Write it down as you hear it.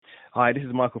Hi, this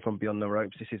is Michael from Beyond the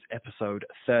Ropes. This is episode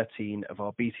 13 of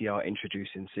our BTR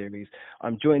Introducing series.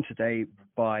 I'm joined today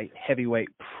by heavyweight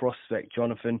prospect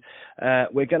Jonathan.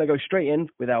 We're going to go straight in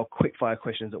with our quick fire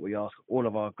questions that we ask all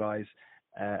of our guys,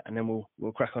 and then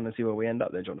we'll crack on and see where we end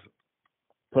up there, Jonathan.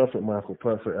 Perfect, Michael.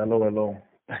 Perfect. Hello.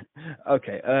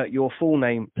 Okay, your full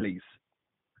name, please.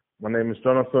 My name is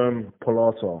Jonathan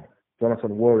Palata.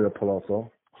 Jonathan Warrior Palata.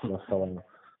 That's how I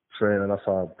train, and that's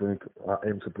how I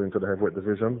aim to bring to the heavyweight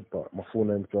division. But my full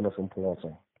name is Jonathan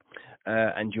Palata.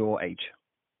 And your age?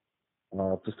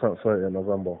 Just turned 30 in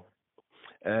November.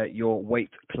 Your weight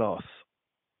class?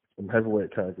 I'm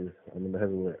heavyweight category. I'm in the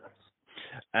heavyweight.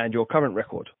 And your current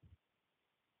record?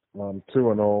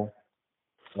 2-0.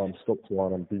 Stopped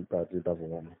one and beat badly the other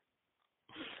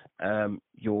one.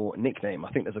 Your nickname?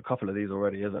 I think there's a couple of these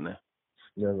already, isn't there?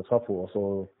 Yeah, there's a couple.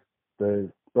 So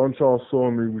Don Charles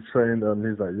saw me, we trained, and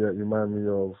he's like, yeah, you remind me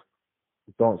of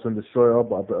Dancing Destroyer,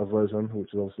 but a better version,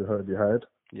 which is obviously heard he had.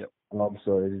 Yep.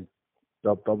 So he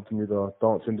dubbed me the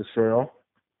Dancing Destroyer.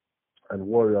 And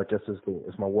Warrior, I guess, is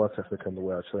my work ethic and the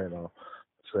way I train. I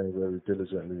train very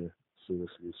diligently,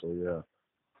 seriously. So yeah,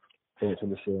 Dancing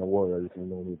Destroyer and Warrior, you can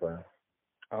know me by.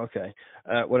 Okay.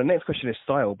 Well, the next question is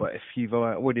style, but if you've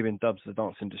already been dubbed the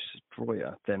Dancing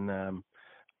Destroyer, then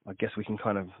I guess we can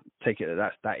kind of take it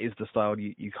that is the style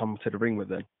you come to the ring with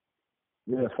then.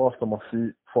 Yeah, fast on my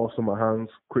feet, fast on my hands,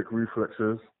 quick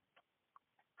reflexes.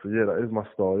 So yeah, that is my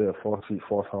style. Yeah, fast feet,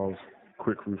 fast hands,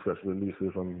 quick reflex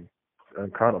releases, and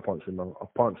counter punching. I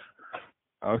punch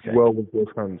well with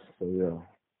both hands. So yeah.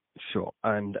 Sure.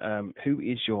 And who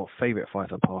is your favourite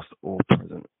fighter, past or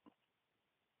present?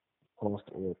 Past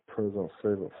or present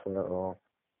favourite fighter?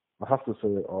 I have to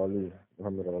say Ali,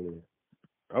 Muhammad Ali.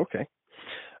 Okay.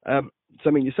 So, I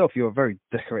mean, yourself, you're a very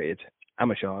decorated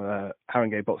amateur,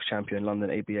 Haringey box champion,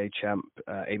 London ABA champ,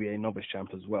 ABA novice champ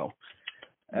as well.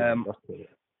 That's it.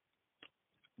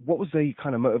 What was the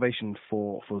kind of motivation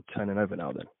for turning over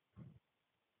now then?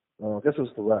 I guess it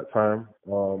was the right time.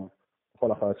 I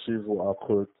felt like I achieved what I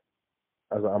could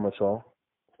as an amateur.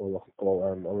 So I could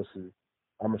go, and obviously,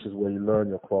 amateurs where you learn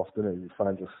your craft, innit? You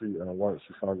find your feet, and once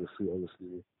you find your feet, obviously,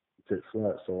 you take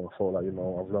flight. So I felt like, I've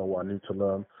learned what I need to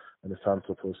learn, and it's time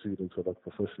to proceed into the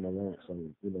professional ranks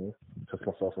and, test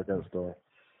myself against the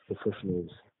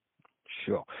professionals.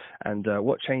 Sure. And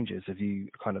what changes have you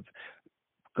kind of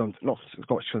gone, not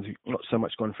so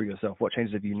much gone through yourself, what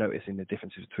changes have you noticed in the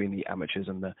differences between the amateurs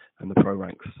and the pro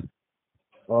ranks?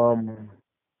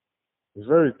 It's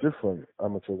very different,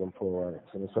 amateurs and pro ranks,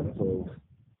 in the sense of,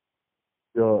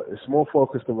 it's more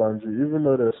focused around you, even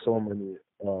though there's so many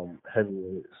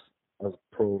heavyweights as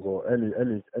pros or any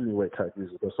weight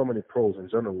categories. There's so many pros in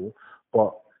general,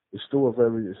 but it's still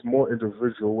it's more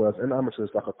individual, whereas in amateur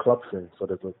it's like a club thing. So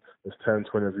there's 10,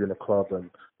 20 of you in a club,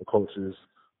 and the coaches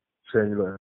train you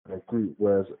in a group,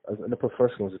 whereas in the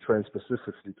professionals, you train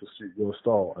specifically to suit your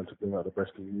style and to bring out the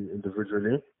best in you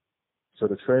individually. So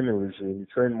the training regime, you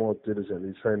train more diligently,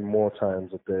 you train more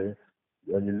times a day,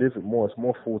 and you live it more. It's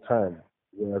more full time.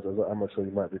 Whereas as an amateur,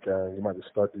 you might be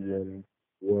studying,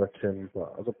 working,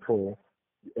 but as a pro,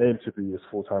 you aim to be as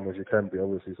full time as you can be.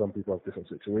 Obviously, some people have different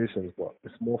situations, but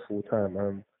it's more full time,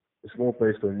 and it's more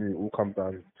based on you. It all comes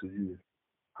down to you,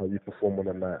 how you perform on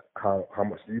the night, how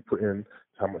much you put in,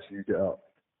 how much you get out.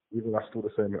 Even that's still the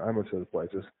same in amateurs,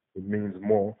 but it means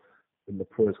more in the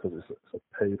pros because it's a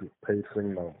paid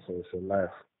thing now, so it's your life.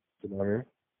 Do you know what I mean?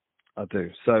 I do.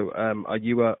 So, are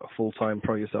you a full-time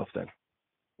pro yourself then?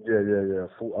 Yeah.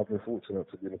 I've been fortunate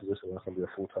to be in a position where I can be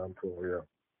a full-time pro, yeah.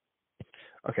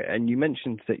 Okay, and you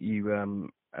mentioned that you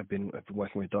have been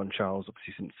working with Don Charles,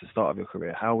 obviously, since the start of your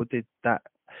career. How did that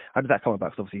come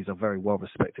about? Because obviously he's a very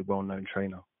well-respected, well-known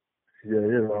trainer. Yeah,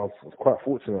 I was quite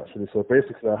fortunate, actually. So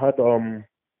basically, I had, I'm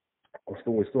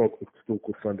still a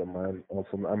good friend of mine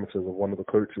from the amateurs, of one of the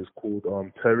coaches called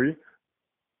Terry.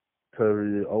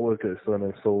 Terry, I always get his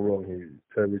surname so wrong.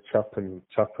 Terry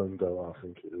Chapandama, I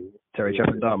think it is. Terry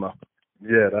Chapandama.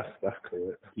 Yeah, that's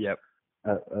correct. Yep.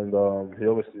 And he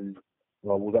obviously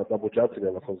was at Double Jab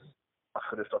together, because I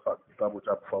finished off at Double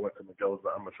Jab before I went to Miguel's, the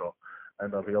amateur.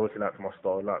 And he obviously liked my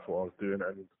style, liked what I was doing,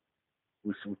 and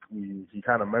he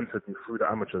kind of mentored me through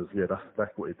the amateurs. Yeah, that's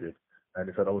exactly what he did. And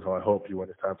he said, also, I hope you, when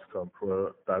it's time to turn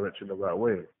pro, direct you in the right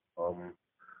way. I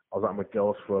was at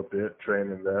Miguel's for a bit,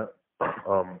 training there.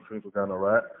 Things were going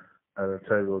alright. And then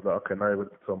Terry was like, okay, now you're ready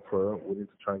to turn pro. We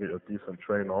need to try and get you a decent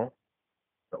trainer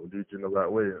that will lead you in the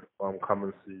right way. Come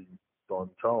and see Don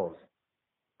Charles.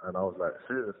 And I was like,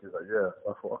 serious? He's like, yeah.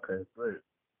 So I thought, okay, great.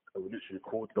 So we literally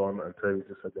called Don, and Terry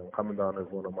just said, yeah, I'm coming down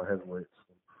as one of my heavyweights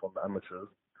from the amateurs.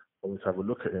 I want to have a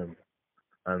look at him.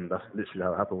 And that's literally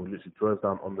how it happened. We literally drove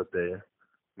down on the day.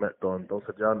 met Don. Don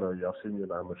said, yeah, I know you. I've seen you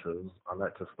in amateurs. I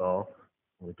like your style.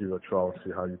 We do a trial,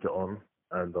 see how you get on.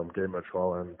 And gave him a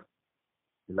trial, and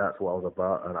he liked what I was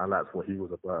about, and I liked what he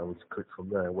was about, and we just clicked from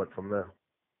there and went from there.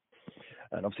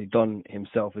 And obviously Don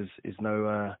himself is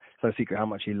no secret how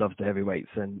much he loves the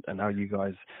heavyweights and how you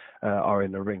guys are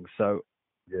in the ring. So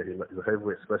Yeah, he's a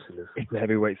heavyweight specialist. he's a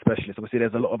heavyweight specialist. Obviously,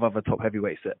 there's a lot of other top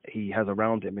heavyweights that he has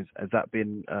around him. Has that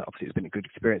been obviously it's been a good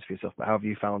experience for yourself? But how have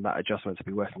you found that adjustment to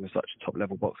be working with such top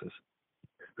level boxers?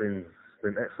 It's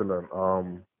been excellent.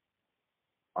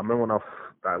 I remember when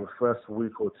that was first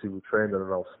week or two we trained and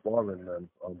I was sparring then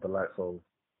the likes of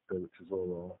David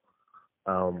Chisora.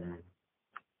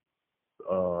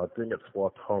 I didn't get to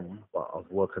spar Tom, but I was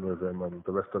working with him and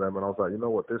the rest of them, and I was like, you know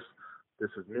what, this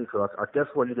is new. So I guess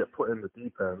when you get put in the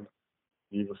deep end,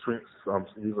 you either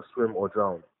swim or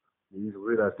drown. You either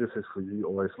realize this is for you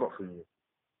or it's not for you.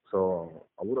 So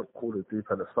I wouldn't call it deep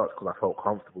end as such because I felt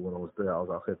comfortable when I was there. I was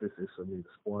like, okay, this is for me. The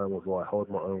sparring was right. I held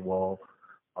my own well.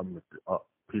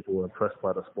 People were impressed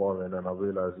by the sparring, and I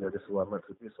realized, yeah, this is what I meant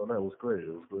to be. So no, it was great.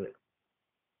 It was great.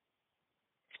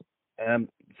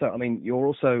 So I mean, you're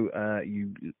also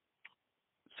you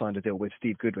signed a deal with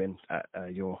Steve Goodwin at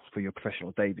for your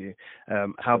professional debut.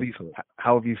 How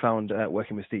have you found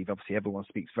working with Steve? Obviously, everyone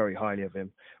speaks very highly of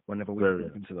him whenever we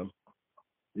speak to them.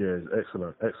 Yeah, he's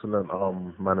excellent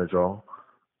manager.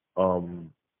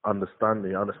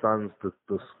 Understands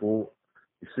the sport.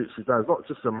 He sits you down. It's not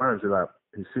just a manager, like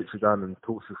he sits you down and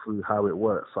talks you through how it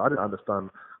works. So I didn't understand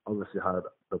obviously how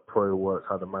the pro works,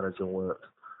 how the managing works.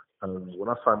 And when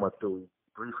I signed my deal, he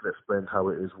briefly explained how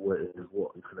it is, what it is,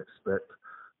 what you can expect.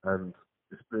 And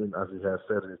it's been, as he has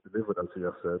said, and it's delivered as he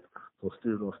has said. So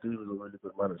Steve is a really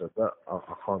good manager. That I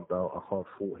can't doubt. I can't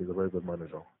fault. He's a very good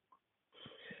manager.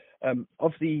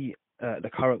 Of the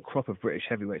current crop of British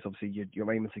heavyweights, obviously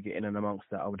you're aiming to get in and amongst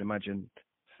that. I would imagine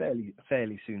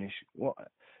fairly soonish.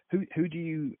 Who do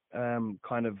you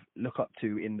kind of look up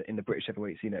to in the British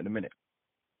heavyweight scene at the minute?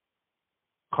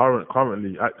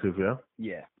 Currently active, yeah.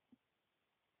 Yeah.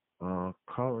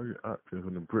 Currently active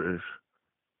in the British.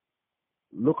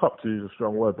 Look up to is a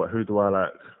strong word, but who do I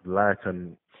like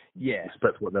and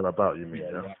respect what they're about? You mean?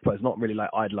 Yeah. But it's not really like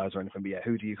idolize or anything. But yeah,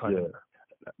 who do you kind of?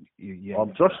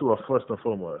 Joshua first and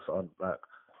foremost. Like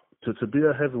to be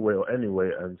a heavyweight or any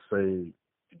weight and say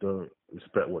you don't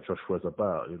respect what Joshua's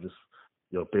about,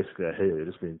 you're basically a hater. You're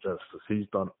just being jealous because he's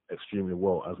done extremely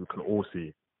well, as we can all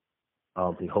see.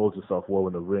 He holds himself well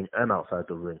in the ring and outside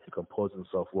the ring. He composes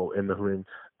himself well in the ring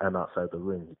and outside the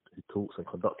ring. He talks and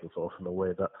conducts himself in a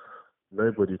way that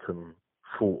nobody can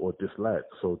fault or dislike.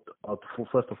 So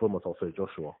first and foremost, I'll say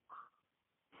Joshua.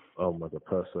 As a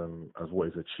person, as what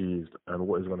he's achieved and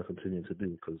what he's going to continue to do,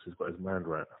 because he's got his mind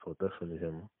right. So definitely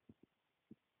him.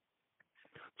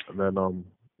 And then,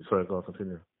 sorry, go on,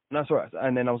 continue. No, that's all right.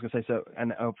 And then I was going to say, so,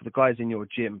 and for the guys in your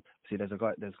gym, see, there's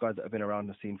guys that have been around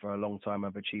the scene for a long time,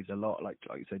 have achieved a lot, like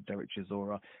you said, Derek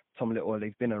Chisora, Tom Little.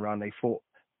 They've been around. They fought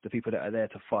the people that are there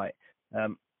to fight.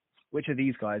 Which of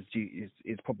these guys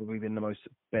is probably been the most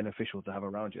beneficial to have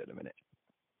around you at the minute?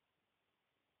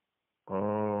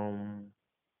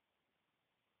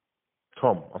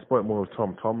 Tom. I spoke more with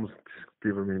Tom. Tom's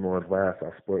given me more advice.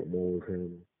 I spoke more with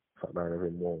him, sat down with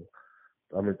him more.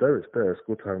 I mean, Derek's there. It's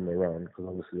good to have him around because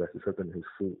obviously, like you said, then he's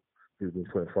been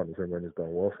put in front of him and he's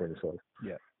done well for himself.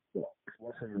 Yeah. But it's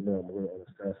one thing to know, I'm a very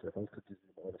honest guy, so if I was to give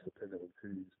you my honest opinion on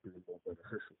who's been more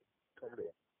beneficial, Tom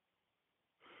Little.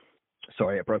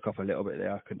 Sorry, it broke up a little bit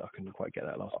there. I couldn't quite get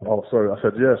that last bit. Oh, sorry. I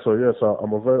said, so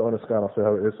I'm a very honest guy and I say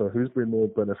how it is. So who's been more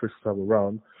beneficial to have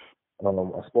around?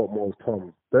 I spoke more with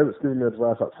Tom. David's giving me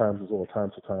advice at times as well, time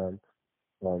to time,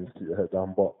 to keep your head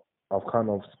down. But I've kind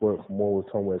of spoke more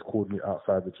with Tom where he's called me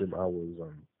outside the gym hours,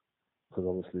 because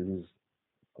obviously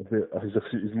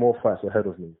he's more fights ahead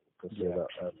of me.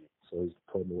 So he's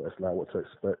told me what it's like, what to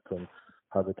expect, and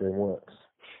how the game works.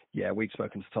 Yeah, we've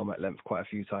spoken to Tom at length quite a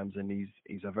few times, and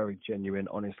he's a very genuine,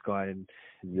 honest guy, and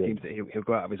it seems that he'll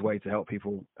go out of his way to help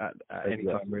people at any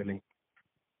time, really.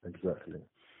 Exactly.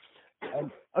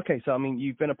 Okay, so I mean,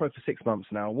 you've been a pro for 6 months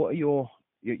now. What are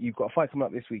you've got a fight coming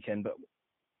up this weekend, but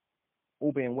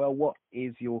all being well, what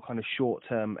is your kind of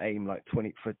short-term aim, like for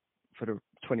the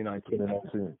 2019?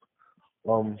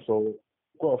 2019. So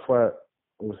got a fight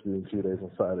obviously in 2 days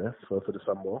on Saturday, 1st of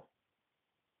December.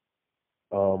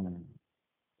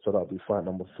 So that'll be fight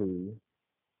number 3.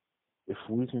 If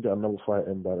we can get another fight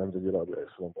in by the end of the year, that'll be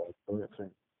excellent. But I don't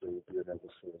think there will be another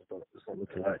soon. It's not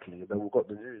looking likely. Then we've got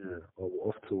the new year. We're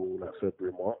off till like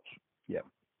February, March. Yeah.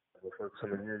 And we're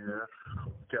focusing on the new year.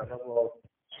 Get another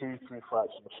 2-3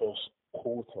 fights in the first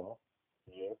quarter.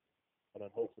 Yeah. And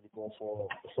then hopefully go for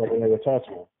the Southern Area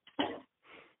title.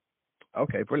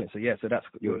 Okay, brilliant. So yeah, so that's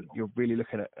you're really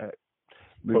looking at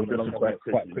moving along quite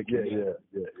quickly. Yeah.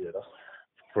 That's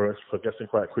for us, progressing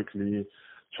quite quickly,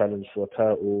 challenge for a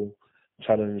title,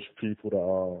 challenge people that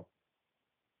are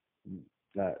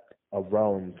like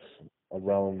around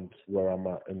where I'm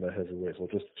at in the heavyweights, or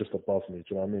just above me. Do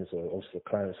you know what I mean? So obviously,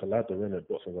 it's a ladder, in it.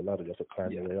 Boxing's a ladder. You have to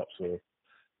climb your way up to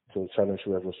challenge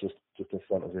whoever's just in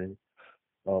front of me.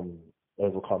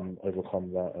 Overcome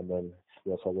that, and then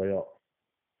work our way up.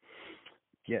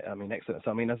 Yeah, I mean, excellent.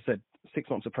 So I mean, as I said, 6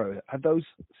 months of pro. Have those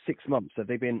 6 months, have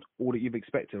they been all that you've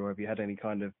expected, or have you had any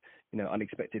kind of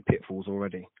unexpected pitfalls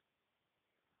already?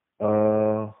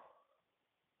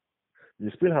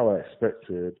 It's been how I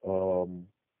expected.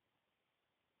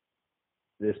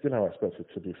 It's been how I expected.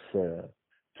 To be fair,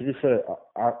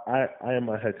 I in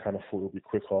my head kind of thought it would be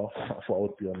quicker. I thought I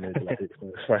would be on maybe like 8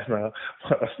 minutes right now.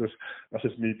 But that's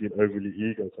just me being overly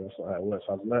eager. So that's not how it works.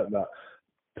 I've learned that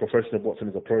professional boxing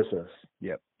is a process.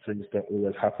 Yep. Things don't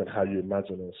always happen how you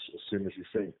imagine as soon as you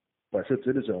think. But if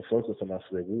you're diligent and focused enough,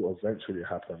 they will eventually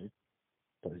happen.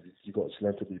 But you got to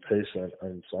learn to be patient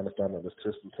and to understand that there's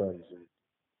twists and turns and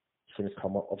things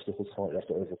come up, obstacles come up, you have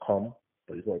to overcome.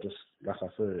 But you've got to just, like I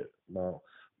said, now,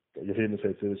 you're hearing me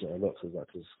say diligent a lot, because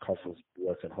that just comes with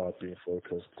working hard, being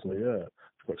focused. So yeah,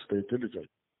 you've got to stay diligent.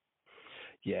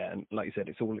 Yeah, and like you said,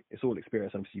 it's all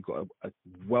experience. Obviously, you've got a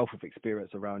wealth of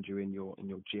experience around you in your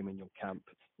gym, in your camp,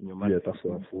 in your Yeah, that's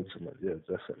what I'm fortunate. Yeah,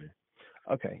 definitely.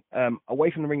 Okay.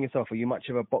 Away from the ring yourself, are you much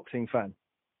of a boxing fan?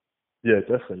 Yeah,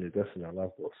 definitely. I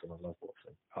love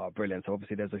boxing. Oh, brilliant! So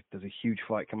obviously, there's a huge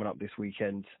fight coming up this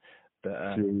weekend.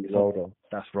 That's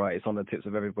right. It's on the tips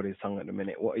of everybody's tongue at the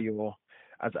minute. What are your,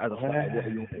 as a fighter, what are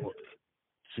your thoughts?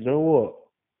 You know what?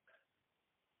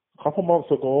 A couple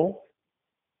months ago,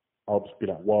 I'll just be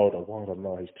like, Wilder,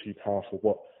 no, he's too powerful.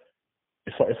 But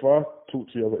if I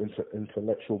talk to you as an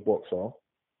intellectual boxer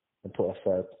and put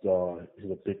aside,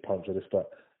 he's a big puncher, this, that,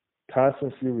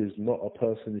 Tyson Fury is not a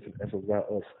person you can ever write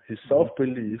off. His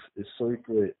self-belief is so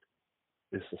great.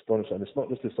 It's astonishing. And it's not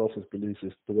just his self-belief,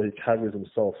 it's the way he carries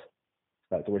himself,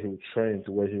 like the way he would train,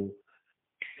 the way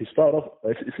he started off,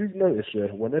 if you've noticed,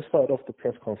 when they started off the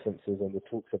press conferences and the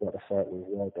talks about the fight with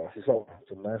Wilder, he's like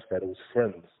a nice guy, they was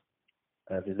friends.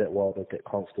 And he let Wilder get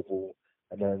comfortable.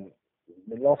 And then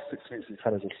in the last 6 weeks, he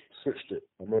kind of just switched it.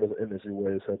 I remember the interview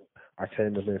where he said, I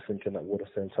came in here thinking that we're the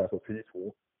same type of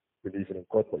people, believing in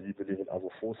God, but you believe in other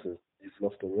forces. You've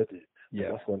lost already.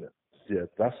 Yeah.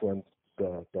 That's when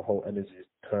the whole energy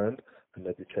turned and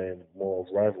they became more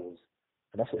of rivals.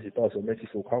 And that's what he does. He'll make you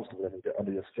feel comfortable and get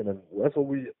under your skin. And whether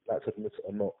we like to admit it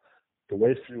or not, the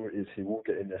way Fury is, he will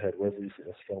get in your head, whether you think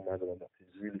you're strong-minded or not.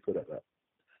 He's really good at that.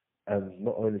 And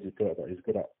not only is he good at that, he's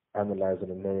good at analysing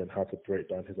and knowing how to break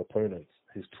down his opponents.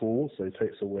 He's tall, so he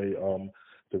takes away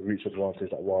the reach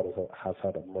advantage that Wilder has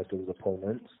had at most of his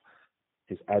opponents.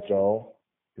 He's agile,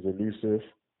 he's elusive.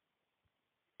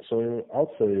 So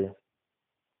I'd say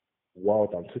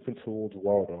Wilder. I'm tipping towards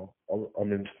Wilder.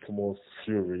 Towards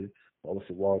Fury.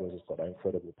 Obviously, Wilder's has got that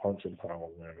incredible punching power.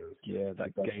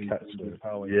 That game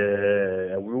power.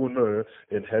 Yeah, and we all know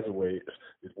in heavyweight,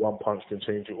 one punch can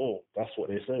change it all. That's what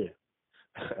they say.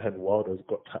 And Wilder's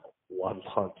got that one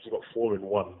punch. He's got 4 in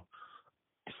 1.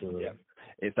 So, yeah,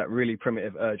 it's that really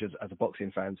primitive urge as a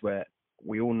boxing fans where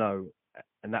we all know,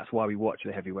 and that's why we watch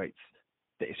the heavyweights,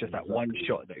 that it's just that one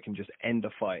shot that can just end a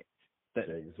fight.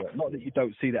 Not that you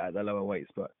don't see that at the lower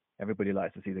weights, but everybody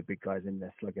likes to see the big guys in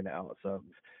there slugging it out. So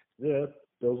yeah,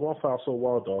 there was one fight I saw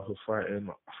Wilder who's fighting.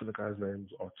 I think the guy's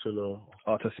name's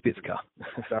Artur Spitzka.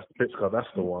 That's Spitzka. That's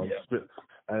the one. Yeah.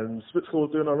 And Spitzka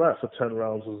was doing alright for 10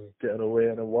 rounds, was getting away,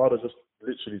 and then Wilder just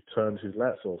literally turned his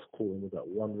lights off, caught him with that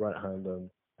one right hand, and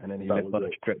then he left by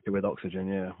the stretcher with oxygen.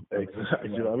 Yeah,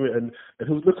 exactly. You know what I mean? And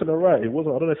he was looking alright. He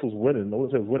wasn't. I don't know if he was winning. I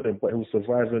wouldn't say he was winning, but he was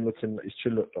surviving. Looking, his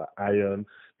chin looked like iron.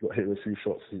 Got hit with a few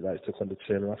shots. He took on the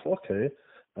chin, and I thought, okay.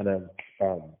 And then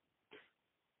bam.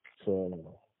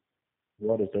 So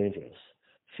Wilder's dangerous.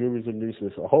 Fury's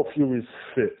elusive. I hope Fury's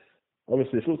fit.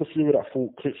 Obviously, if it was the Fury that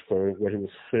fought Klitschko, where he was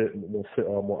more fitter,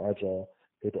 more agile,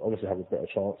 he'd obviously have a better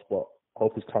chance. But I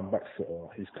hope he's come back fitter.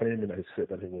 He's claiming that he's fit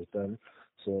than he was then,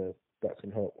 so that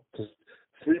can help. Because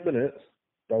 3 minutes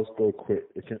does go quick.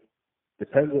 It can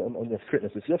depend on your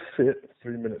fitness. If you're fit,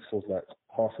 3 minutes feels like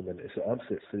half a minute. If you're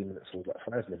unfit, 3 minutes feels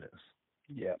like 5 minutes.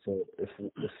 Yeah. So if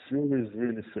Fury is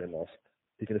really fit enough,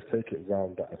 he can just take it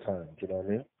round at a time. Do you know what I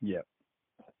mean? Yeah.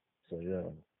 So yeah.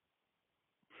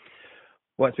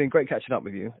 Well, it's been great catching up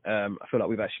with you. I feel like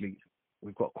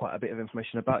we've got quite a bit of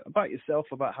information about yourself,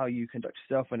 about how you conduct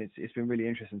yourself, and it's been really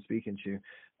interesting speaking to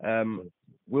you.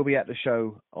 We'll be at the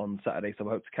show on Saturday, so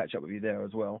I hope to catch up with you there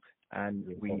as well. and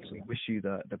Yeah, we wish you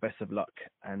the best of luck,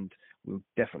 and we'll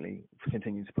definitely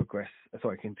continue to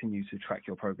continue to track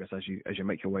your progress as you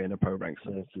make your way in the pro ranks.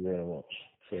 Thank you very much.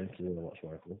 Thank you very much,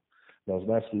 Michael. That was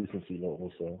nice speaking to you lot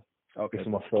also. Okay. This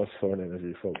is my first phone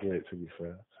interview. It felt great, to be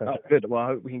fair. Oh, good. Well, I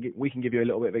hope we can give you a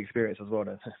little bit of experience as well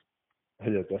then.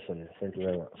 Yeah, definitely. Thank you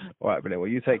very much. All right, brilliant. Well,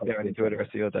 you take care and enjoy the rest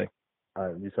of your day. All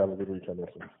right, you have a good weekend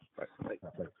also. Right. Thanks.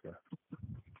 Bye.